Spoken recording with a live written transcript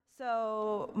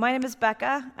So my name is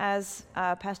Becca. As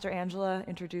Pastor Angela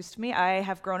introduced me, I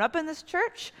have grown up in this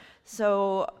church,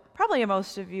 so probably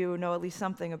most of you know at least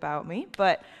something about me,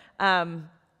 but I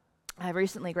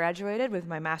recently graduated with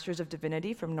my Master's of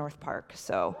Divinity from North Park,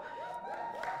 so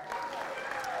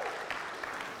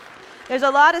there's a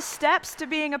lot of steps to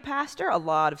being a pastor, a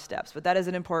lot of steps, but that is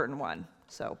an important one,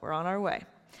 so we're on our way.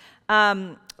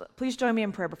 Please join me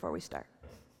in prayer before we start.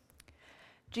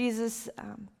 Jesus,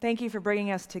 thank you for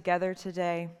bringing us together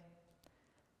today.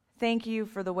 Thank you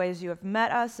for the ways you have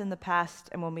met us in the past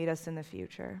and will meet us in the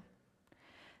future.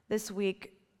 This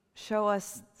week, show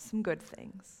us some good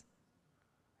things.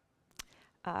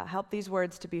 Help these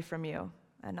words to be from you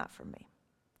and not from me.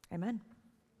 Amen.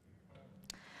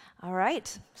 All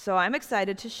right, so I'm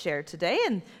excited to share today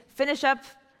and finish up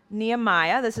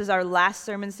Nehemiah. This is our last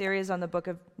sermon series on the book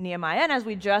of Nehemiah, and as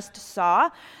we just saw,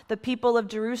 the people of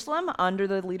Jerusalem, under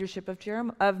the leadership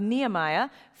of Nehemiah,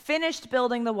 finished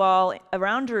building the wall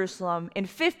around Jerusalem in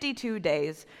 52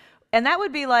 days. And that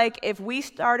would be like if we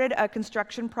started a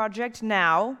construction project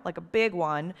now, like a big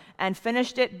one, and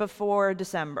finished it before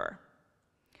December.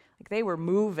 Like they were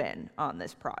moving on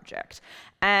this project.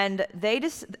 And they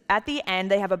just, at the end,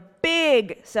 they have a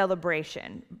big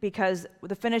celebration because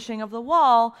the finishing of the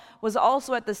wall was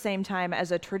also at the same time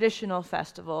as a traditional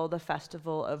festival, the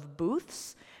Festival of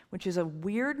Booths, which is a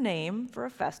weird name for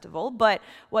a festival. But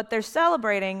what they're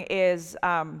celebrating is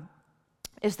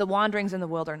the wanderings in the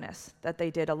wilderness that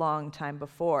they did a long time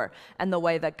before and the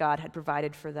way that God had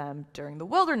provided for them during the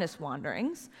wilderness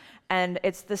wanderings. And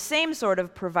it's the same sort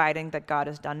of providing that God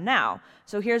has done now.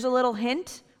 So here's a little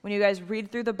hint. When you guys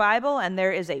read through the Bible and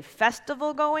there is a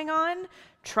festival going on,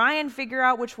 try and figure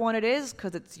out which one it is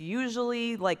because it's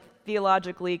usually like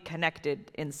theologically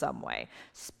connected in some way,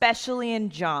 especially in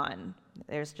John.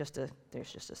 There's just a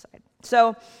side.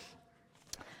 So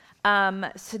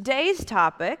today's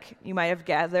topic, you might have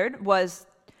gathered, was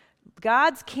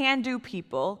God's can-do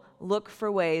people look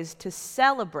for ways to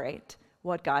celebrate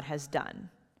what God has done.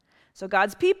 So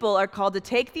God's people are called to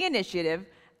take the initiative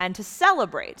and to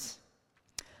celebrate.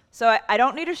 So I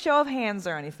don't need a show of hands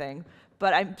or anything,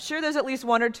 but I'm sure there's at least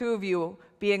one or two of you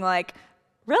being like,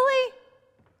 really?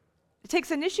 It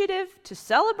takes initiative to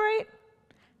celebrate?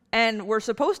 And we're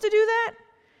supposed to do that?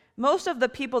 Most of the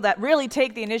people that really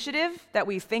take the initiative that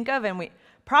we think of, and we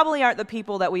probably aren't the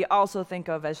people that we also think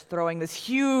of as throwing this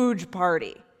huge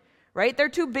party, right? They're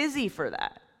too busy for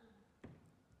that.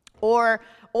 Or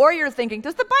you're thinking,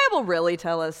 does the Bible really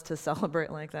tell us to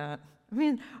celebrate like that? I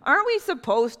mean, aren't we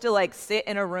supposed to like sit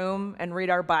in a room and read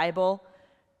our Bible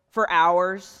for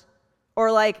hours?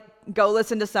 Or like go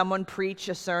listen to someone preach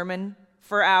a sermon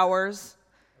for hours?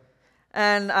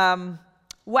 And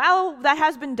while that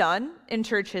has been done in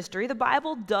church history, the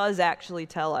Bible does actually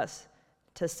tell us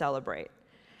to celebrate.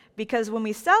 Because when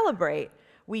we celebrate,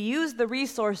 we use the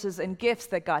resources and gifts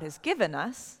that God has given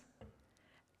us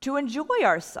to enjoy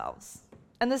ourselves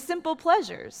and the simple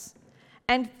pleasures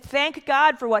and thank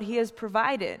God for what he has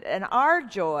provided. And our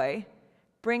joy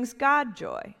brings God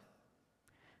joy.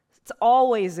 It's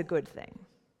always a good thing.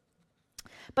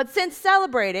 But since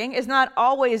celebrating is not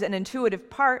always an intuitive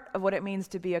part of what it means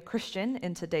to be a Christian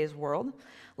in today's world,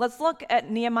 let's look at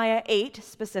Nehemiah 8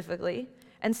 specifically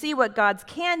and see what God's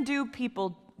can-do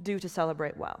people do to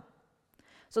celebrate well.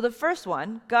 So the first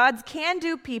one, God's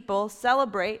can-do people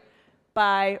celebrate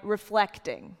by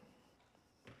reflecting.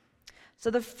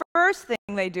 So the first thing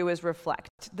they do is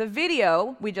reflect. The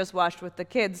video we just watched with the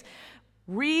kids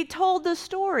retold the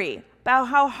story about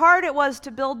how hard it was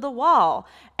to build the wall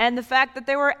and the fact that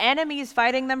there were enemies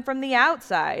fighting them from the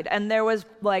outside and there was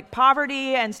like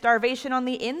poverty and starvation on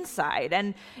the inside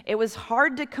and it was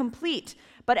hard to complete,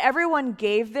 but everyone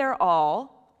gave their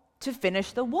all to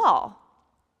finish the wall.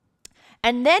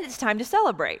 And then it's time to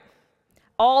celebrate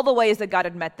all the ways that God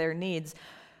had met their needs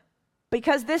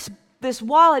because this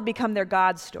wall had become their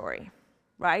God story.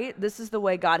 Right? This is the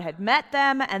way God had met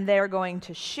them, and they're going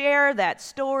to share that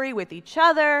story with each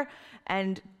other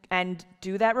and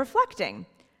do that reflecting.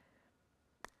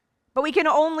 But we can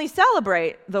only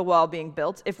celebrate the wall being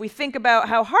built if we think about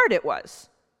how hard it was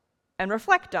and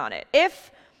reflect on it.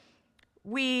 If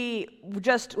we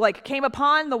just came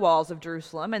upon the walls of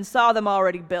Jerusalem and saw them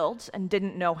already built and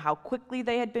didn't know how quickly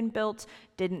they had been built,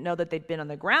 didn't know that they'd been on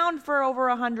the ground for over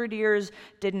 100 years,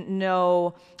 didn't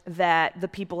know that the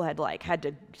people had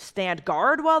to stand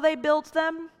guard while they built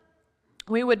them,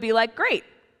 we would be like, great,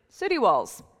 city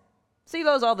walls. See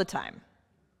those all the time.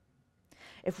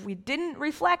 If we didn't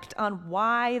reflect on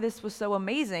why this was so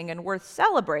amazing and worth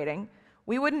celebrating,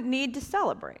 we wouldn't need to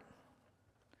celebrate.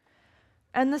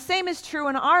 And the same is true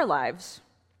in our lives.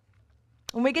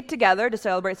 When we get together to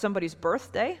celebrate somebody's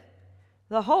birthday,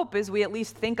 the hope is we at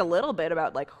least think a little bit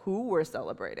about like who we're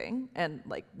celebrating and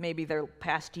like maybe their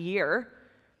past year.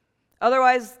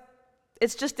 Otherwise,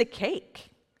 it's just a cake.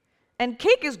 And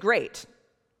cake is great,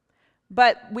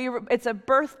 but it's a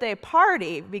birthday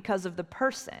party because of the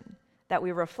person that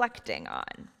we're reflecting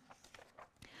on.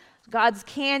 God's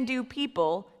can-do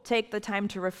people take the time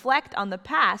to reflect on the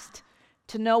past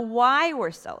to know why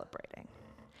we're celebrating.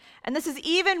 And this is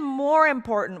even more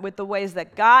important with the ways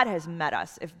that God has met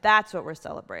us, if that's what we're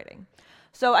celebrating.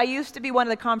 So I used to be one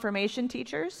of the confirmation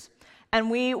teachers, and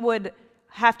we would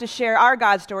have to share our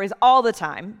God stories all the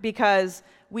time because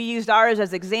we used ours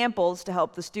as examples to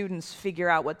help the students figure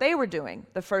out what they were doing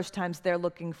the first times they're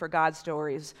looking for God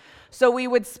stories. So we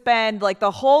would spend like the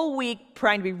whole week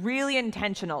trying to be really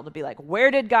intentional to be like,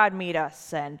 where did God meet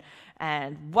us?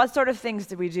 And what sort of things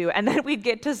did we do? And then we'd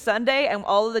get to Sunday and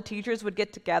all of the teachers would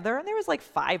get together, and there was like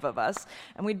 5 of us,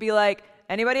 and we'd be like,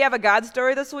 anybody have a God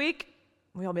story this week?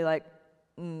 We'd all be like,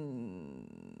 no,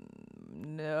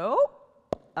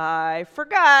 I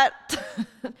forgot.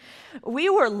 We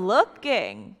were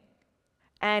looking,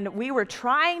 and we were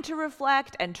trying to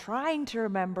reflect and trying to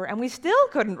remember, and we still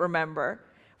couldn't remember.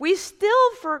 We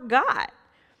still forgot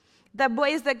the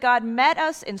ways that God met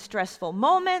us in stressful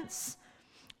moments,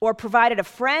 or provided a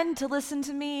friend to listen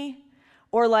to me,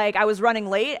 or like I was running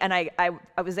late and I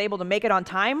was able to make it on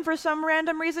time for some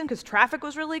random reason because traffic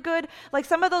was really good. Like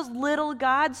some of those little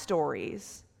God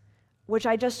stories, which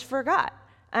I just forgot.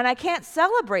 And I can't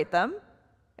celebrate them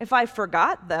if I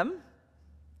forgot them.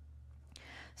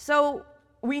 So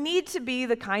we need to be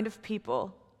the kind of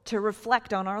people to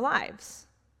reflect on our lives.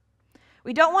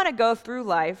 We don't want to go through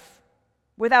life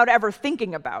without ever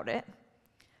thinking about it.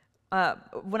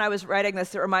 When I was writing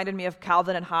this, it reminded me of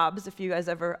Calvin and Hobbes. If you guys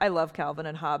I love Calvin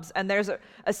and Hobbes. And there's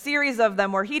a series of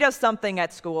them where he does something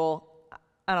at school.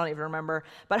 I don't even remember.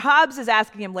 But Hobbes is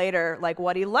asking him later, like,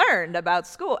 what he learned about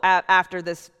school after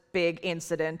this big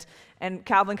incident. And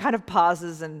Calvin kind of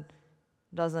pauses and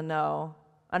doesn't know.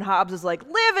 And Hobbes is like,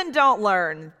 live and don't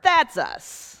learn. That's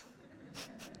us.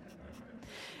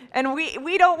 And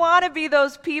we don't want to be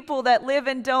those people that live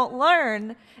and don't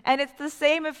learn. And it's the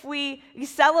same if we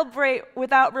celebrate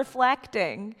without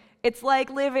reflecting. It's like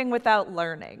living without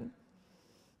learning.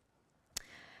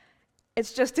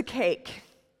 It's just a cake.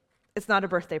 It's not a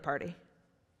birthday party.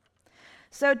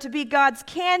 So to be God's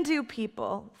can-do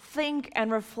people, think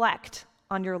and reflect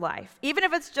on your life, even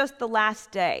if it's just the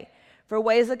last day, for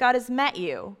ways that God has met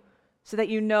you so that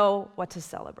you know what to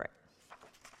celebrate.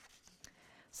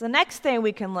 So the next thing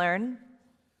we can learn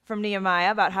from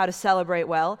Nehemiah about how to celebrate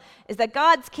well is that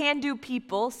God's can-do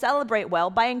people celebrate well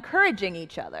by encouraging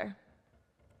each other.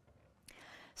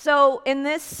 So in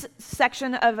this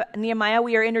section of Nehemiah,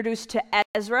 we are introduced to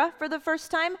Ezra for the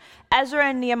first time. Ezra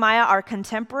and Nehemiah are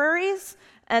contemporaries,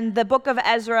 and the book of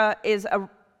Ezra is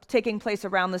taking place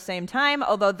around the same time,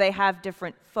 although they have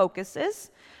different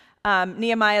focuses.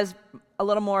 Nehemiah is a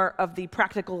little more of the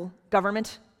practical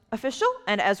government official,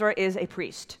 and Ezra is a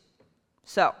priest.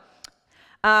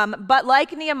 But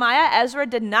like Nehemiah, Ezra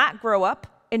did not grow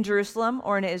up in Jerusalem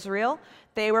or in Israel.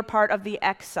 They were part of the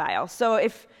exile. So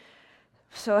if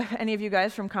any of you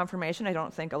guys from confirmation, I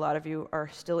don't think a lot of you are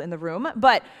still in the room,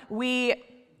 but we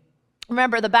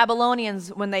remember the Babylonians,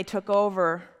 when they took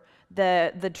over,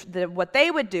 what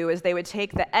they would do is they would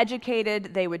take the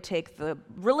educated, they would take the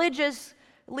religious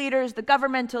leaders, the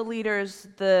governmental leaders,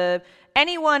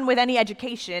 anyone with any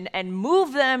education, and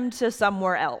move them to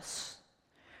somewhere else,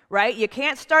 right? You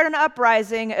can't start an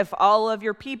uprising if all of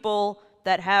your people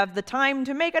that have the time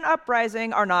to make an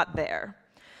uprising are not there.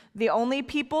 The only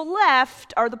people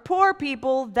left are the poor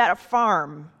people that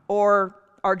farm or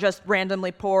are just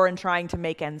randomly poor and trying to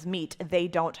make ends meet. They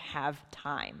don't have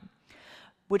time.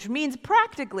 Which means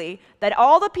practically that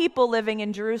all the people living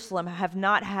in Jerusalem have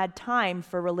not had time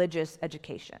for religious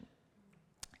education.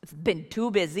 It's been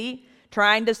too busy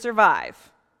trying to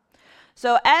survive.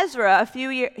 So Ezra,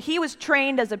 he was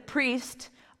trained as a priest,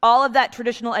 all of that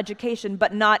traditional education,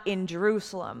 but not in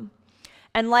Jerusalem.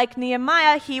 And like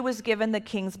Nehemiah, he was given the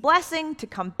king's blessing to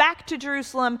come back to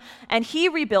Jerusalem, and he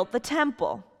rebuilt the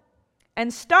temple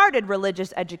and started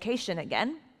religious education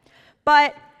again.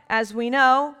 But as we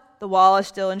know, the wall is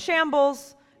still in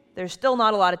shambles. There's still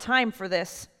not a lot of time for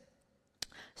this.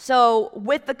 So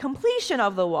with the completion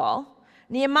of the wall,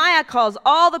 Nehemiah calls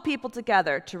all the people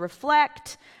together to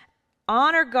reflect,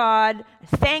 honor God,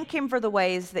 thank him for the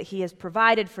ways that he has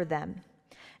provided for them.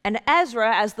 And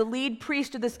Ezra, as the lead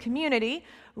priest of this community,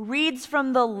 reads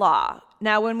from the law.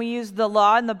 Now, when we use the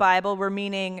law in the Bible, we're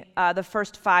meaning the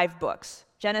first 5 books: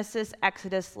 Genesis,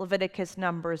 Exodus, Leviticus,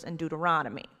 Numbers, and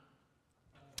Deuteronomy.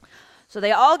 So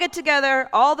they all get together,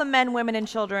 all the men, women, and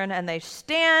children, and they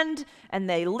stand and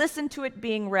they listen to it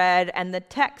being read, and the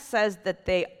text says that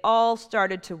they all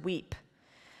started to weep.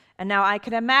 And now I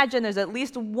can imagine there's at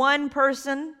least one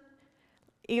person,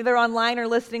 either online or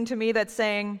listening to me, that's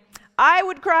saying, I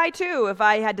would cry too if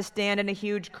I had to stand in a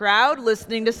huge crowd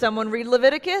listening to someone read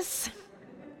Leviticus.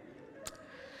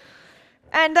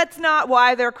 And that's not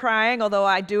why they're crying, although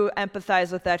I do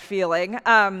empathize with that feeling.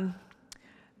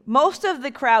 Most of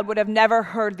the crowd would have never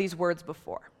heard these words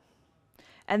before.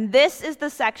 And this is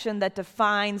the section that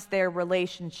defines their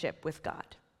relationship with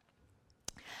God.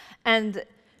 And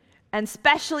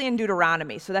especially in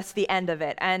Deuteronomy, so that's the end of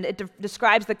it. And it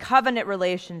describes the covenant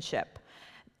relationship,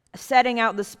 setting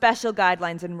out the special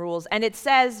guidelines and rules. And it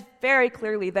says very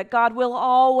clearly that God will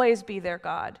always be their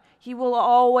God. He will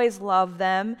always love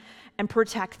them and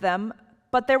protect them.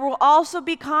 But there will also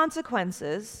be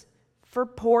consequences for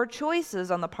poor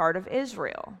choices on the part of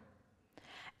Israel.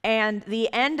 And the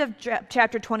end of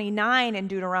chapter 29 in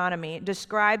Deuteronomy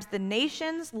describes the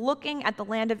nations looking at the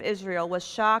land of Israel with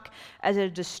shock as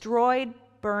it destroyed,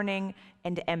 burning,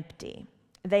 and empty.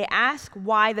 They ask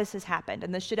why this has happened,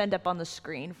 and this should end up on the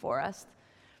screen for us.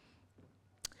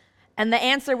 And the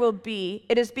answer will be,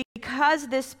 it is because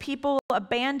this people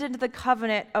abandoned the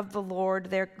covenant of the Lord,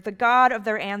 the God of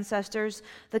their ancestors,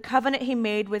 the covenant he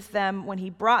made with them when he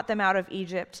brought them out of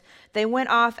Egypt. They went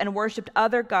off and worshipped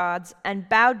other gods and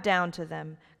bowed down to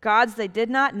them, gods they did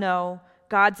not know,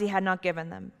 gods he had not given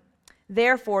them.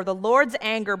 Therefore, the Lord's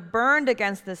anger burned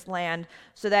against this land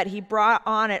so that he brought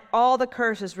on it all the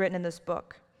curses written in this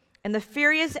book. In the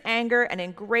furious anger and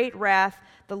in great wrath,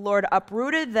 the Lord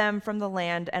uprooted them from the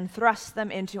land and thrust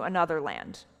them into another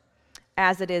land,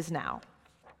 as it is now.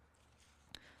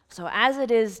 So as it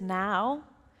is now,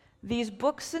 these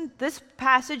books and this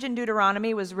passage in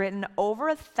Deuteronomy was written over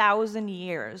 1,000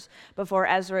 years before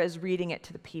Ezra is reading it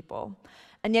to the people.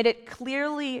 And yet it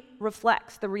clearly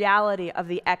reflects the reality of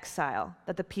the exile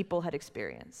that the people had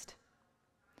experienced.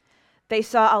 They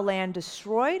saw a land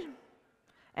destroyed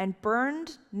and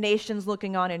burned, nations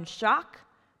looking on in shock,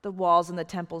 the walls and the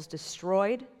temples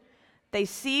destroyed. They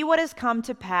see what has come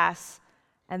to pass,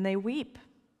 and they weep.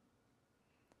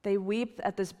 They weep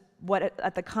at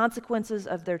the consequences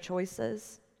of their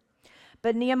choices.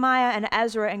 But Nehemiah and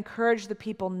Ezra encourage the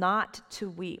people not to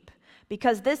weep,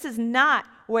 because this is not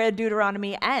where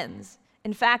Deuteronomy ends.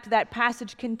 In fact, that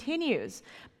passage continues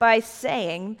by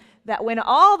saying that when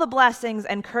all the blessings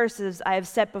and curses I have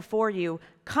set before you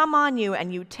come on you,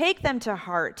 and you take them to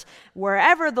heart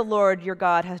wherever the Lord your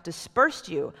God has dispersed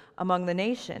you among the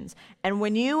nations, and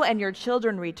when you and your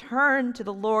children return to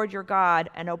the Lord your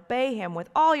God and obey him with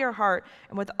all your heart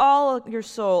and with all your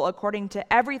soul according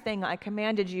to everything I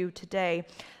commanded you today,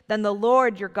 then the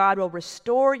Lord your God will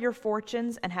restore your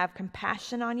fortunes and have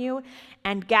compassion on you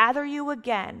and gather you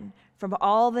again from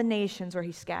all the nations where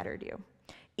he scattered you.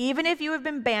 Even if you have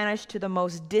been banished to the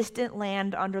most distant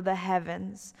land under the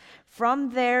heavens, from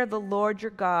there the Lord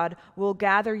your God will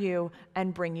gather you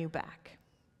and bring you back.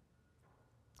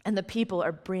 And the people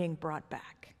are being brought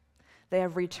back. They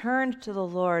have returned to the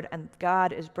Lord, and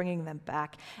God is bringing them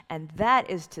back, and that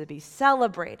is to be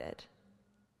celebrated.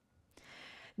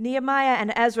 Nehemiah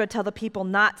and Ezra tell the people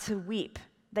not to weep.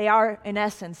 They are, in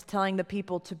essence, telling the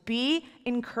people to be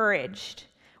encouraged.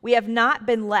 We have not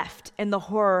been left in the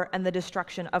horror and the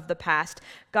destruction of the past.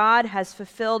 God has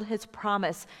fulfilled his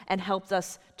promise and helped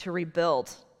us to rebuild.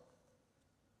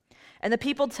 And the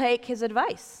people take his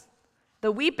advice.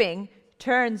 The weeping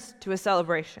turns to a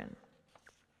celebration.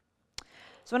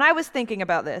 So when I was thinking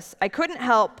about this, I couldn't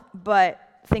help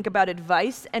but think about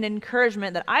advice and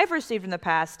encouragement that I've received in the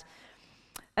past,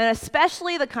 and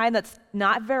especially the kind that's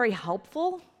not very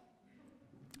helpful.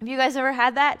 Have you guys ever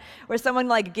had that? Where someone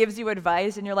gives you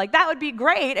advice and you're like, that would be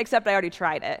great, except I already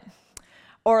tried it.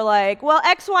 Or well,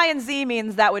 X, Y, and Z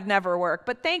means that would never work,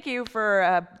 but thank you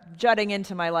for jutting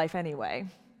into my life anyway.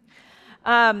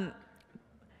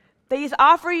 They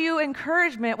offer you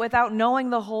encouragement without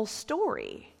knowing the whole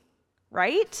story,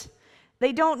 right?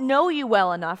 They don't know you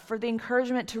well enough for the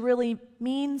encouragement to really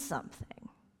mean something.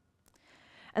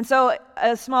 And so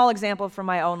a small example from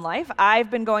my own life,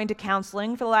 I've been going to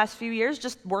counseling for the last few years,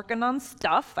 just working on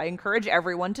stuff. I encourage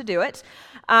everyone to do it.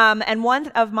 And one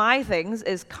of my things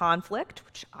is conflict,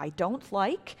 which I don't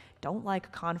like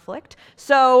conflict.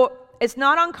 So it's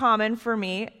not uncommon for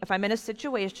me, if I'm in a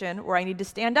situation where I need to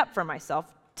stand up for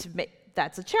myself,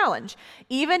 that's a challenge.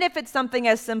 Even if it's something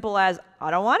as simple as,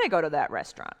 I don't want to go to that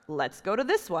restaurant, let's go to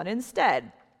this one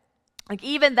instead.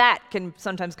 Even that can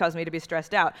sometimes cause me to be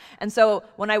stressed out. And so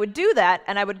when I would do that,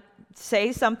 and I would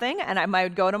say something, and I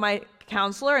would go to my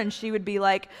counselor, and she would be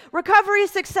like, recovery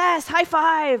success, high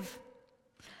five.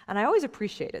 And I always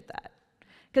appreciated that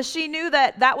because she knew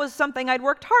that that was something I'd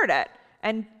worked hard at,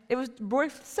 and it was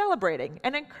worth celebrating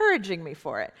and encouraging me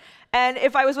for it. And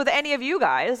if I was with any of you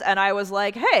guys and I was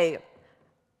like, hey,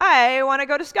 I want to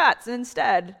go to Scott's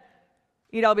instead,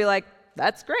 you'd all be like,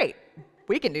 that's great.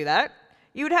 We can do that.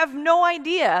 You'd have no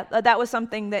idea that that was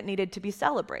something that needed to be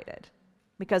celebrated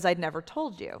because I'd never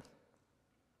told you.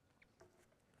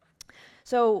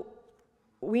 So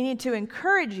we need to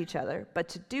encourage each other, but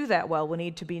to do that well, we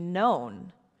need to be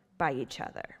known by each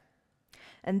other.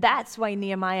 And that's why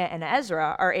Nehemiah and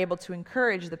Ezra are able to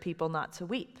encourage the people not to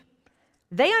weep.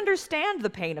 They understand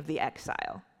the pain of the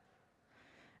exile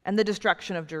and the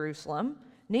destruction of Jerusalem.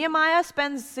 Nehemiah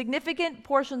spends significant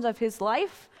portions of his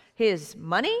life, his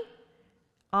money,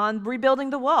 on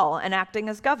rebuilding the wall and acting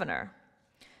as governor.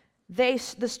 The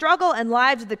struggle and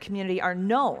lives of the community are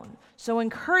known, so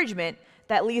encouragement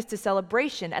that leads to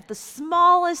celebration at the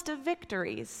smallest of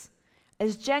victories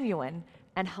is genuine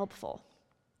and helpful.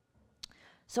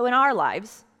 So in our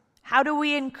lives, how do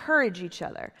we encourage each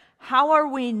other? How are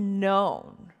we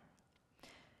known?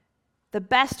 The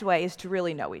best way is to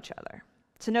really know each other,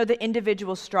 to know the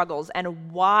individual struggles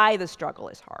and why the struggle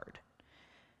is hard.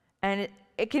 And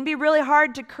it can be really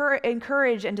hard to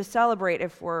encourage and to celebrate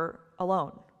if we're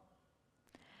alone.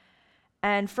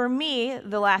 And for me,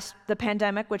 the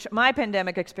pandemic, which my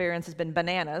pandemic experience has been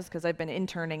bananas because I've been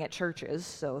interning at churches,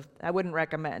 so I wouldn't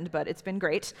recommend, but it's been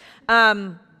great.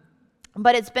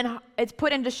 But it's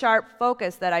put into sharp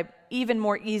focus that I'm even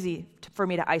more easy for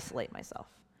me to isolate myself,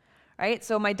 right?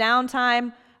 So my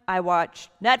downtime, I watch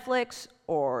Netflix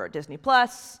or Disney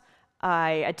Plus. I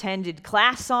attended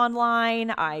class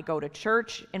online. I go to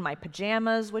church in my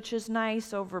pajamas, which is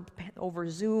nice, over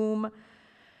Zoom.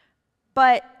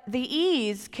 But the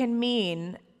ease can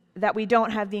mean that we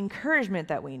don't have the encouragement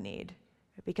that we need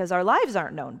because our lives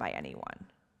aren't known by anyone.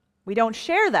 We don't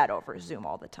share that over Zoom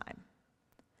all the time.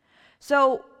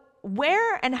 So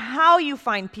where and how you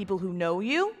find people who know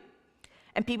you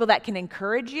and people that can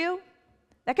encourage you,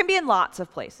 that can be in lots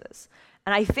of places.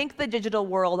 And I think the digital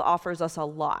world offers us a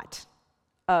lot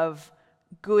of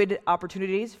good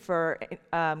opportunities for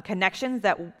connections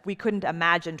that we couldn't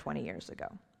imagine 20 years ago.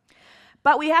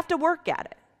 But we have to work at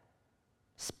it,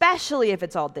 especially if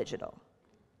it's all digital.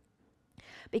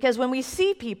 Because when we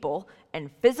see people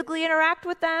and physically interact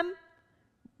with them,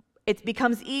 it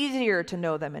becomes easier to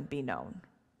know them and be known.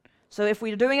 So if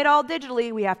we're doing it all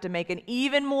digitally, we have to make an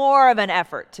even more of an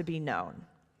effort to be known.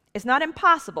 It's not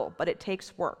impossible, but it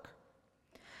takes work.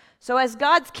 So as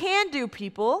God's can-do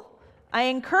people, I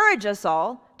encourage us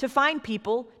all to find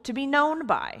people to be known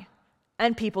by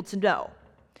and people to know.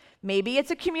 Maybe it's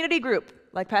a community group,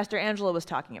 like Pastor Angela was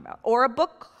talking about, or a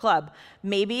book club.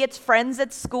 Maybe it's friends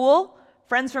at school,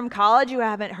 friends from college you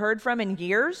haven't heard from in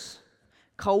years,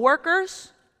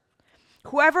 coworkers.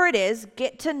 Whoever it is,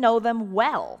 get to know them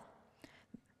well.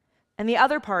 And the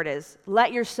other part is,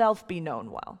 let yourself be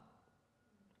known well.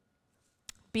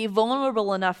 Be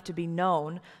vulnerable enough to be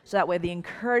known so that way the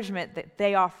encouragement that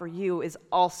they offer you is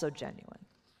also genuine.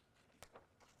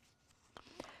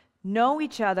 Know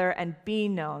each other and be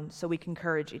known so we can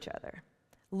encourage each other.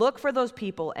 Look for those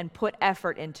people and put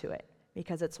effort into it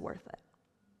because it's worth it.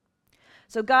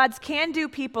 So God's can-do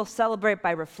people celebrate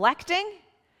by reflecting,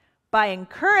 by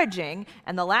encouraging,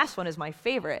 and the last one is my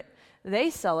favorite.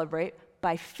 They celebrate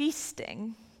by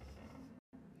feasting.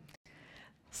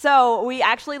 So we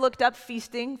actually looked up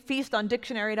feasting, feast on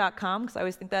dictionary.com, because I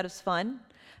always think that is fun.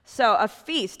 So a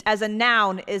feast, as a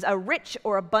noun, is a rich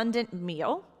or abundant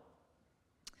meal.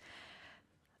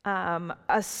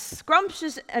 A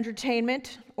scrumptious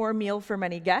entertainment or meal for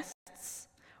many guests,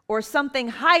 or something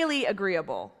highly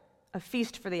agreeable, a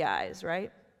feast for the eyes,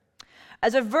 right?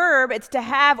 As a verb, it's to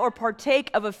have or partake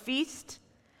of a feast,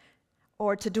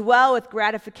 or to dwell with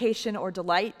gratification or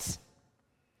delight,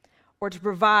 or to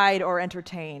provide or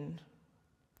entertain.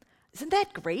 Isn't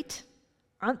that great?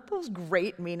 Aren't those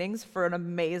great meanings for an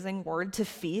amazing word, to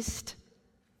feast?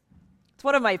 It's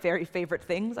one of my very favorite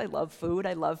things. I love food.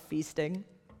 I love feasting.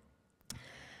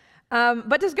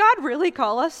 But does God really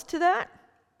call us to that?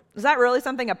 Is that really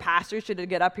something a pastor should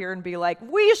get up here and be like,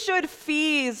 we should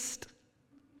feast?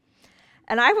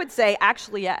 And I would say,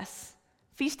 actually, yes.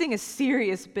 Feasting is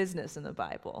serious business in the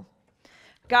Bible.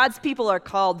 God's people are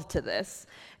called to this.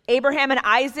 Abraham and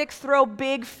Isaac throw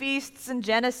big feasts in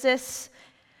Genesis.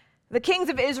 The kings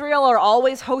of Israel are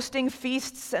always hosting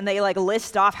feasts, and they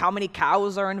list off how many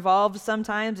cows are involved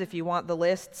sometimes if you want the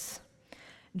lists.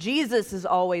 Jesus is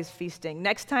always feasting.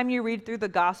 Next time you read through the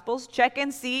Gospels, check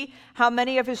and see how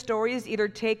many of his stories either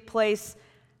take place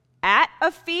at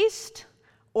a feast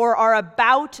or are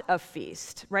about a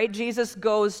feast, right? Jesus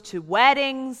goes to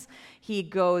weddings, he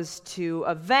goes to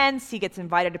events, he gets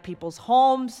invited to people's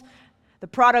homes.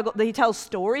 He tells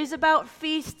stories about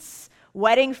feasts,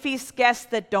 wedding feast guests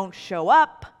that don't show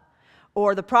up,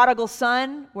 or the prodigal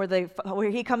son, where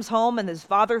he comes home and his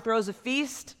father throws a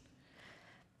feast.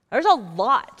 There's a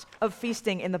lot of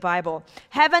feasting in the Bible.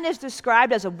 Heaven is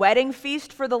described as a wedding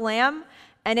feast for the Lamb.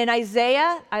 And in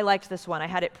Isaiah, I liked this one. I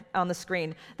had it on the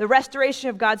screen. The restoration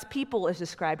of God's people is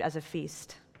described as a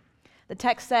feast. The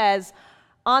text says,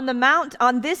 on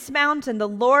this mountain, the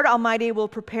Lord Almighty will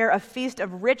prepare a feast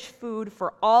of rich food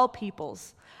for all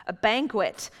peoples, a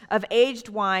banquet of aged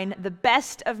wine, the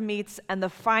best of meats, and the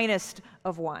finest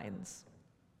of wines.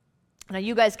 Now,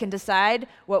 you guys can decide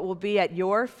what will be at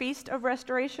your feast of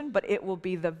restoration, but it will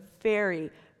be the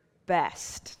very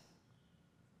best.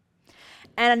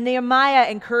 And Nehemiah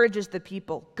encourages the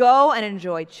people, go and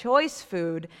enjoy choice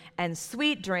food and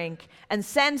sweet drink, and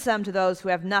send some to those who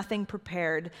have nothing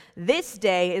prepared. This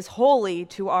day is holy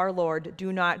to our Lord.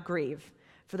 Do not grieve,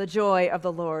 for the joy of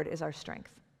the Lord is our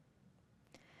strength.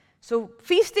 So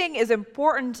feasting is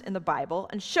important in the Bible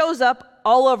and shows up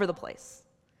all over the place.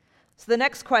 So the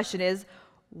next question is,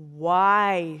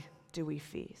 why do we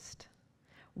feast?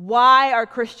 Why are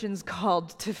Christians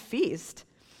called to feast?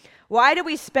 Why do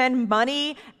we spend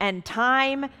money and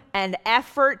time and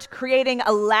effort creating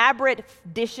elaborate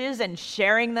dishes and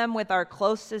sharing them with our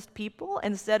closest people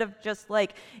instead of just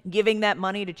giving that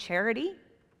money to charity?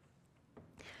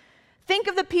 Think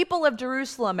of the people of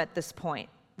Jerusalem at this point.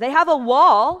 They have a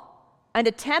wall and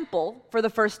a temple for the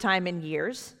first time in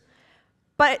years,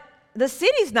 but the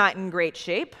city's not in great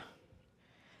shape.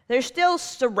 They're still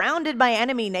surrounded by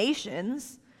enemy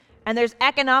nations, and there's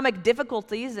economic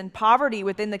difficulties and poverty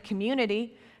within the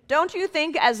community. Don't you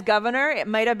think, as governor, it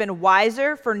might have been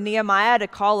wiser for Nehemiah to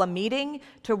call a meeting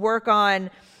to work on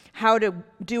how to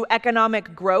do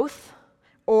economic growth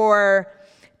or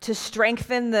to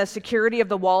strengthen the security of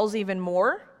the walls even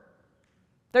more?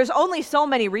 There's only so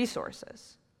many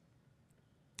resources.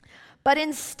 But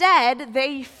instead,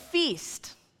 they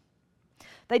feast.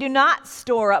 They do not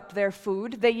store up their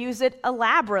food. They use it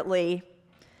elaborately,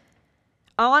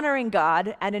 honoring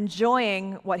God and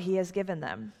enjoying what He has given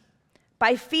them.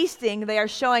 By feasting, they are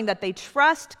showing that they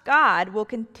trust God will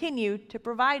continue to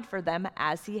provide for them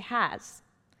as He has.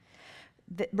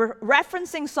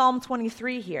 Referencing Psalm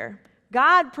 23 here,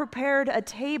 God prepared a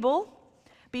table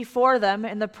before them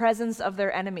in the presence of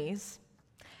their enemies,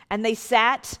 and they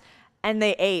sat and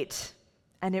they ate,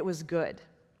 and it was good.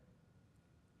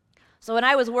 So when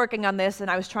I was working on this and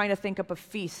I was trying to think up a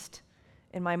feast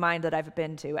in my mind that I've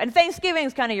been to, and Thanksgiving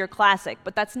is kind of your classic,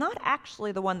 but that's not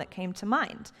actually the one that came to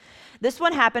mind. This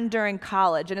one happened during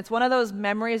college, and it's one of those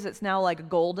memories that's now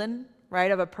golden, right,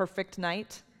 of a perfect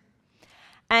night.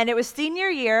 And it was senior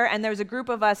year, and there was a group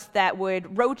of us that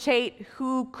would rotate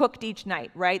who cooked each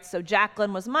night, right? So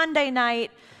Jacqueline was Monday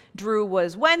night, Drew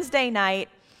was Wednesday night,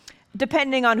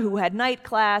 depending on who had night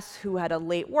class, who had a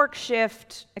late work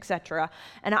shift, etc.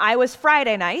 And I was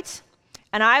Friday night,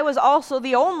 and I was also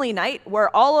the only night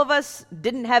where all of us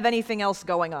didn't have anything else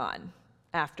going on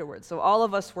afterwards. So all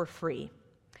of us were free.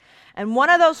 And one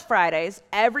of those Fridays,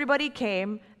 everybody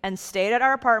came and stayed at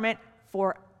our apartment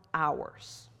for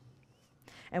hours.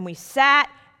 And we sat,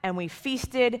 and we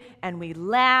feasted, and we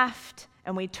laughed,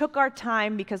 and we took our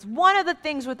time, because one of the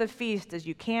things with a feast is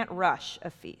you can't rush a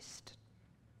feast.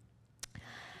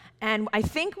 And I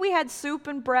think we had soup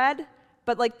and bread,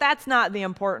 but that's not the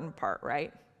important part,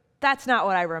 right? That's not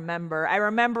what I remember. I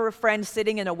remember a friend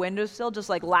sitting in a windowsill just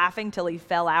laughing till he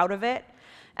fell out of it.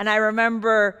 And I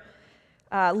remember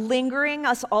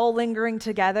us all lingering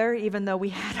together, even though we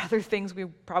had other things we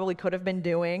probably could have been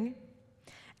doing.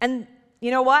 And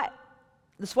you know what?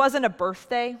 This wasn't a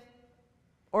birthday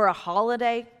or a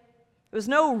holiday. There was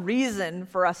no reason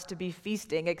for us to be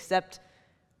feasting except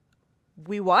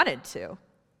we wanted to.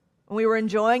 We were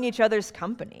enjoying each other's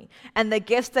company and the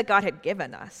gifts that God had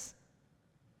given us.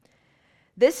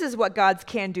 This is what God's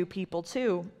can-do people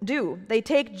do. They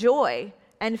take joy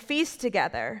and feast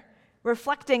together,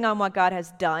 reflecting on what God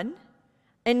has done,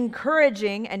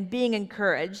 encouraging and being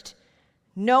encouraged,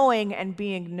 knowing and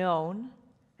being known,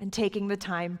 and taking the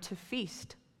time to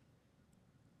feast.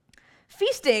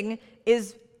 Feasting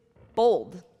is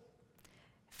bold.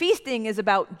 Feasting is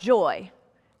about joy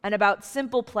and about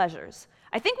simple pleasures.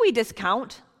 I think we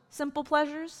discount simple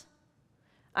pleasures.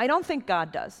 I don't think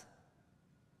God does.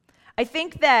 I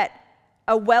think that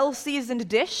a well-seasoned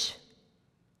dish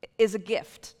is a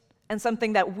gift and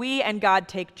something that we and God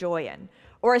take joy in.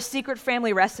 Or a secret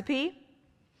family recipe,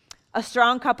 a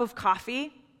strong cup of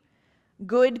coffee,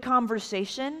 good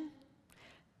conversation.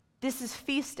 This is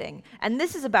feasting, and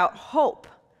this is about hope,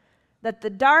 that the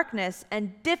darkness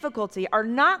and difficulty are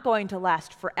not going to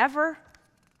last forever.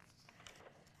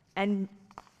 And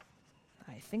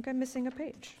I think I'm missing a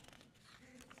page.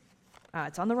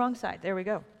 It's on the wrong side. There we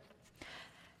go.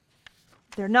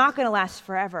 They're not going to last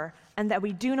forever, and that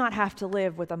we do not have to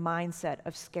live with a mindset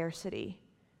of scarcity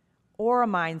or a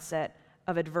mindset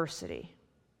of adversity.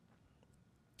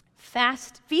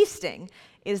 Feasting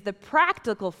is the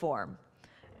practical form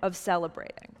of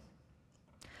celebrating.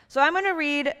 So I'm going to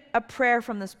read a prayer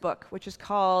from this book, which is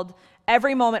called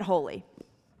Every Moment Holy.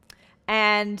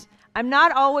 And I'm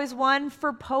not always one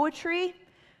for poetry,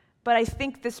 but I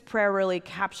think this prayer really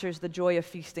captures the joy of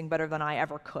feasting better than I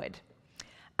ever could.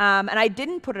 And I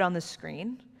didn't put it on the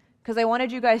screen because I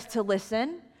wanted you guys to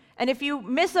listen. And if you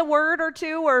miss a word or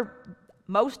two or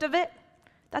most of it,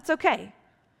 that's okay.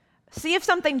 See if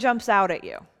something jumps out at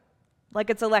you, like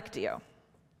it's a lectio.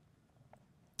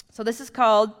 So this is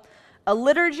called A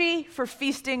Liturgy for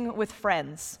Feasting with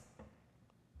Friends.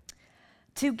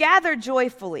 To gather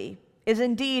joyfully is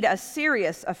indeed a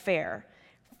serious affair,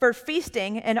 for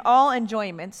feasting and all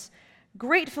enjoyments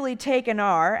gratefully taken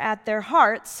are, at their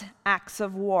hearts, acts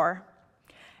of war.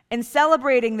 In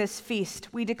celebrating this feast,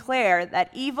 we declare that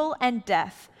evil and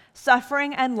death,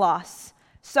 suffering and loss,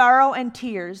 sorrow and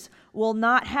tears will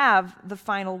not have the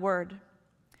final word.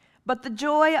 But the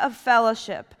joy of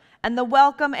fellowship and the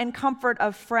welcome and comfort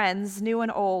of friends, new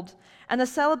and old, and the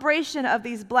celebration of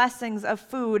these blessings of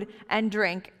food and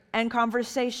drink and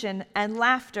conversation and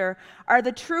laughter are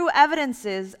the true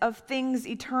evidences of things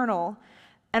eternal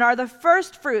and are the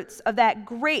first fruits of that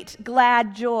great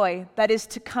glad joy that is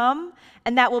to come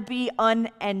and that will be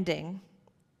unending.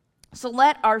 So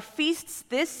let our feasts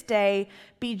this day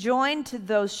be joined to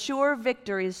those sure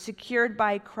victories secured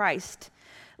by Christ.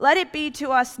 Let it be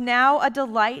to us now a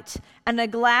delight and a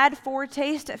glad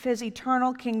foretaste of his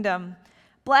eternal kingdom.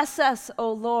 Bless us,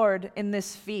 O Lord, in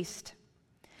this feast.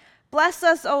 Bless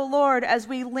us, O Lord, as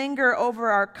we linger over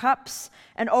our cups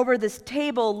and over this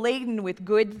table laden with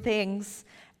good things,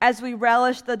 as we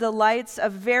relish the delights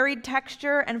of varied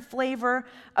texture and flavor,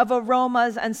 of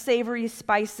aromas and savory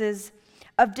spices,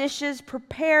 of dishes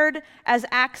prepared as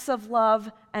acts of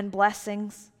love and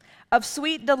blessings, of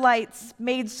sweet delights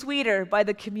made sweeter by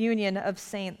the communion of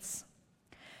saints.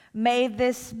 May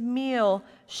this meal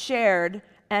shared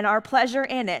and our pleasure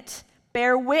in it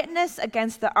bear witness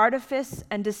against the artifice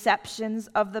and deceptions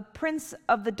of the prince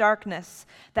of the darkness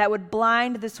that would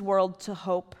blind this world to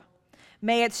hope.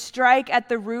 May it strike at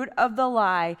the root of the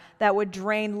lie that would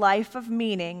drain life of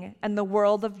meaning and the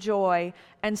world of joy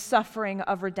and suffering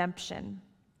of redemption.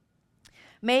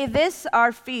 May this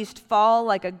our feast fall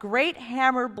like a great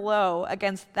hammer blow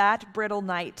against that brittle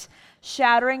night,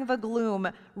 shattering the gloom,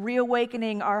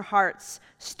 reawakening our hearts,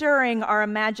 stirring our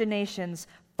imaginations,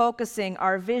 focusing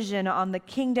our vision on the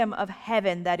kingdom of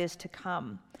heaven that is to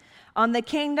come, on the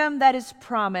kingdom that is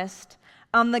promised,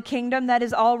 on the kingdom that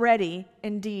is already,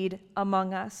 indeed,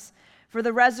 among us. For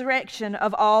the resurrection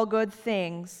of all good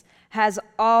things has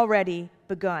already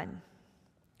begun.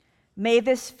 May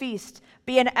this feast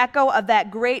be an echo of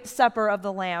that great supper of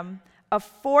the Lamb, a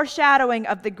foreshadowing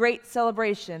of the great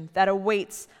celebration that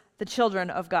awaits the children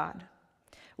of God.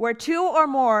 Where two or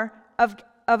more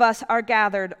of us are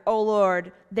gathered, O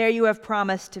Lord, there you have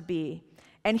promised to be.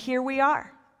 And here we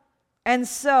are. And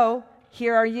so,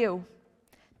 here are you.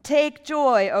 Take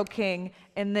joy, O King,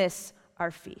 in this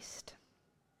our feast.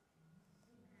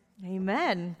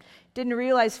 Amen. Didn't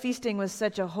realize feasting was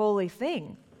such a holy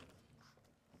thing.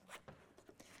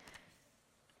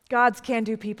 God's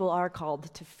can-do people are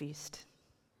called to feast.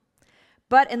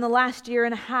 But in the last year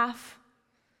and a half,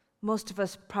 most of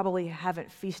us probably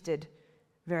haven't feasted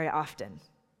very often.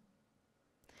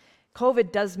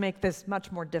 COVID does make this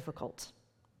much more difficult.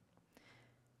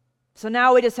 So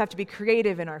now we just have to be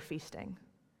creative in our feasting,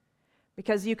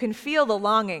 because you can feel the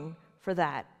longing for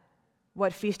that,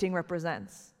 what feasting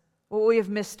represents, what we have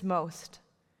missed most.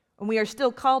 And we are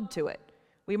still called to it.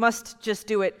 We must just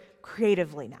do it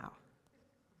creatively now.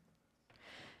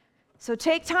 So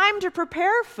take time to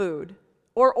prepare food,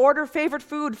 or order favorite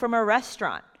food from a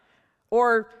restaurant,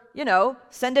 or,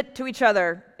 send it to each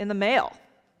other in the mail.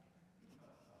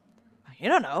 You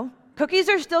don't know. Cookies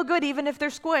are still good even if they're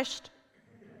squished.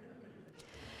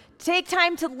 Take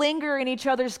time to linger in each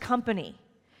other's company,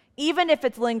 even if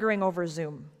it's lingering over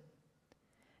Zoom.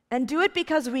 And do it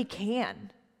because we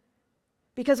can,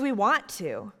 because we want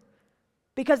to,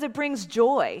 because it brings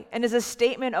joy and is a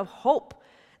statement of hope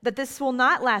that this will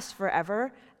not last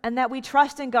forever and that we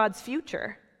trust in God's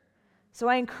future. So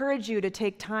I encourage you to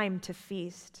take time to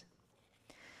feast.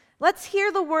 Let's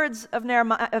hear the words of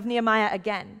Nehemiah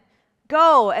again.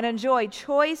 Go and enjoy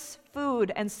choice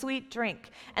food and sweet drink,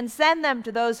 and send them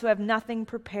to those who have nothing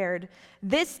prepared.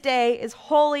 This day is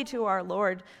holy to our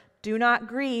Lord. Do not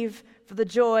grieve, for the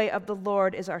joy of the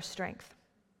Lord is our strength.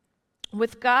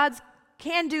 With God's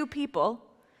can-do people,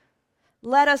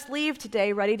 let us leave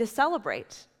today ready to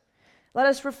celebrate. Let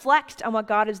us reflect on what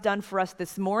God has done for us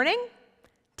this morning,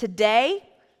 today,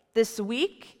 this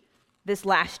week, this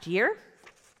last year.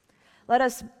 Let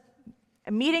us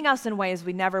meeting us in ways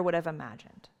we never would have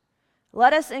imagined.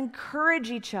 Let us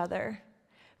encourage each other,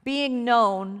 being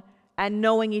known and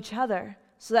knowing each other,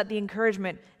 so that the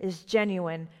encouragement is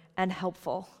genuine and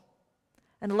helpful.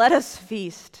 And let us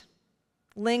feast,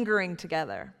 lingering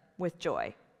together with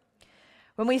joy.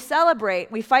 When we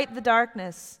celebrate, we fight the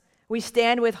darkness. We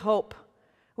stand with hope.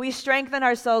 We strengthen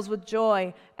ourselves with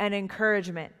joy and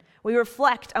encouragement. We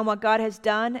reflect on what God has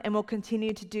done and will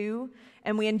continue to do,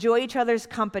 and we enjoy each other's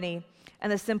company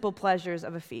and the simple pleasures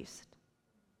of a feast.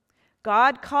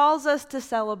 God calls us to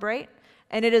celebrate,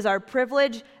 and it is our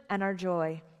privilege and our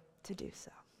joy to do so.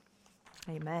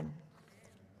 Amen.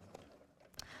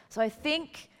 So I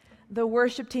think the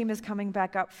worship team is coming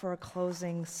back up for a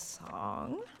closing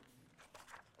song.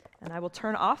 And I will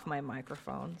turn off my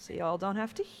microphone so y'all don't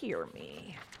have to hear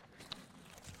me.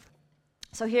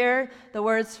 So hear the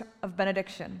words of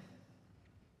benediction.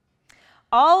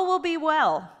 All will be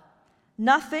well.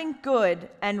 Nothing good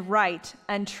and right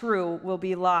and true will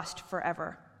be lost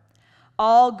forever.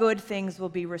 All good things will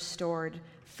be restored.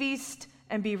 Feast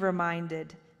and be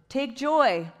reminded. Take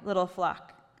joy, little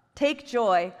flock. Take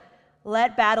joy.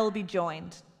 Let battle be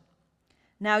joined.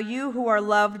 Now you who are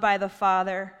loved by the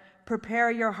Father,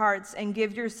 prepare your hearts and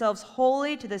give yourselves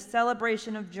wholly to the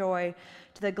celebration of joy,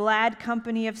 to the glad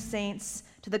company of saints,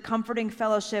 to the comforting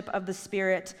fellowship of the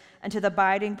Spirit, and to the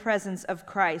abiding presence of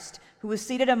Christ, who is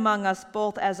seated among us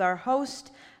both as our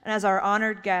host and as our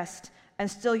honored guest, and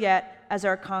still yet as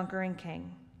our conquering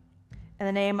King. In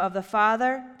the name of the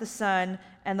Father, the Son,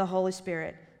 and the Holy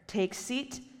Spirit, take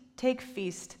seat, take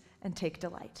feast, and take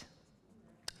delight.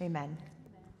 Amen.